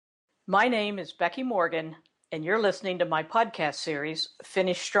My name is Becky Morgan, and you're listening to my podcast series,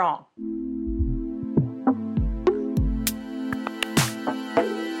 Finish Strong.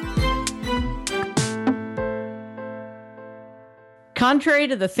 Contrary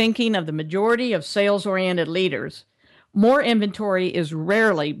to the thinking of the majority of sales-oriented leaders, more inventory is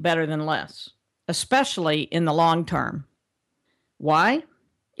rarely better than less, especially in the long term. Why?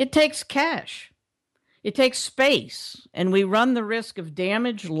 It takes cash. It takes space, and we run the risk of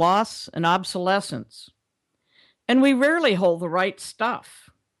damage, loss, and obsolescence. And we rarely hold the right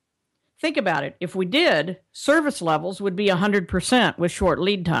stuff. Think about it. If we did, service levels would be 100% with short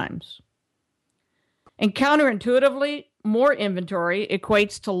lead times. And counterintuitively, more inventory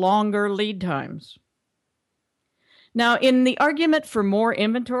equates to longer lead times. Now, in the argument for more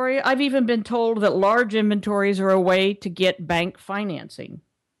inventory, I've even been told that large inventories are a way to get bank financing.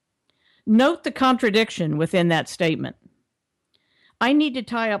 Note the contradiction within that statement. I need to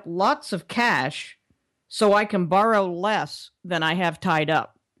tie up lots of cash so I can borrow less than I have tied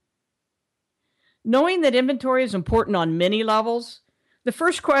up. Knowing that inventory is important on many levels, the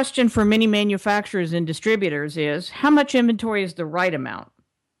first question for many manufacturers and distributors is, how much inventory is the right amount?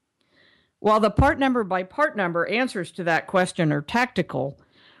 While the part number by part number answers to that question are tactical,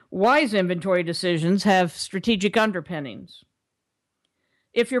 wise inventory decisions have strategic underpinnings.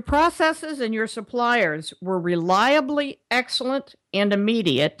 If your processes and your suppliers were reliably excellent and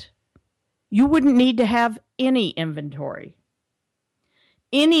immediate, you wouldn't need to have any inventory.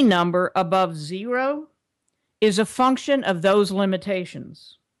 Any number above 0 is a function of those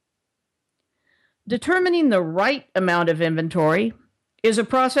limitations. Determining the right amount of inventory is a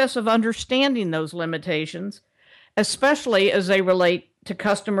process of understanding those limitations, especially as they relate to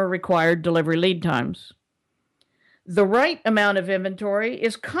customer-required delivery lead times. The right amount of inventory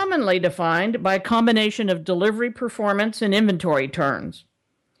is commonly defined by a combination of delivery performance and inventory turns.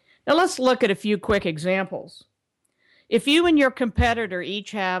 Now let's look at a few quick examples. If you and your competitor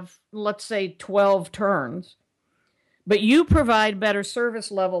each have, let's say, 12 turns, but you provide better service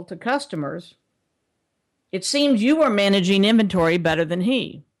level to customers, it seems you are managing inventory better than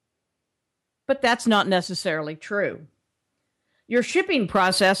he. But that's not necessarily true. Your shipping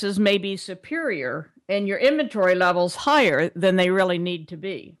processes may be superior and your inventory levels higher than they really need to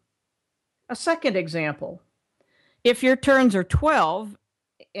be. A second example, if your turns are 12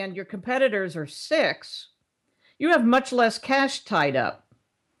 and your competitors are 6, you have much less cash tied up.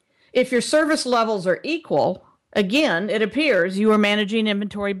 If your service levels are equal, again, it appears you are managing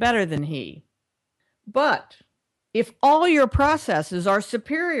inventory better than he. But if all your processes are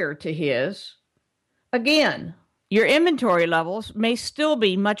superior to his, again, your inventory levels may still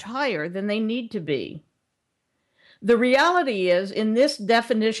be much higher than they need to be. The reality is, in this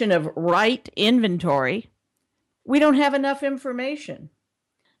definition of right inventory, we don't have enough information.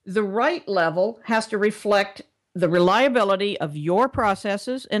 The right level has to reflect the reliability of your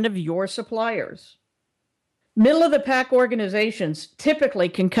processes and of your suppliers. Middle-of-the-pack organizations typically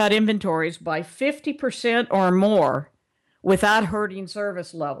can cut inventories by 50% or more without hurting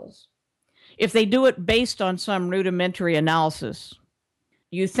service levels, if they do it based on some rudimentary analysis.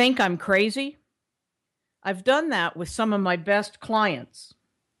 You think I'm crazy? I've done that with some of my best clients.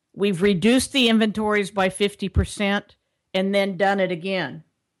 We've reduced the inventories by 50% and then done it again.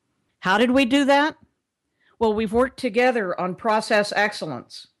 How did we do that? Well, we've worked together on process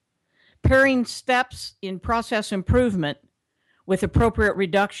excellence, pairing steps in process improvement with appropriate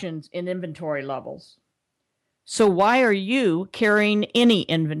reductions in inventory levels. So why are you carrying any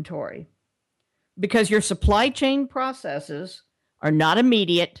inventory? Because your supply chain processes are not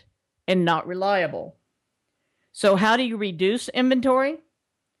immediate and not reliable. So how do you reduce inventory?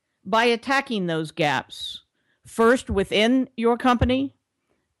 By attacking those gaps, first within your company,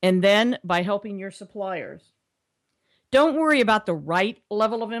 and then by helping your suppliers. Don't worry about the right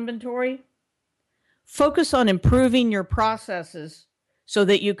level of inventory. Focus on improving your processes so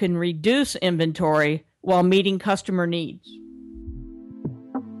that you can reduce inventory while meeting customer needs.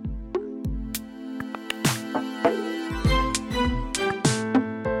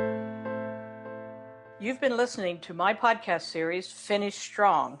 You've been listening to my podcast series, Finish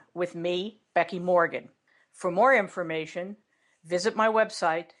Strong, with me, Becky Morgan. For more information, visit my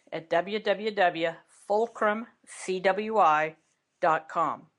website at www.fulcrumcwi.com.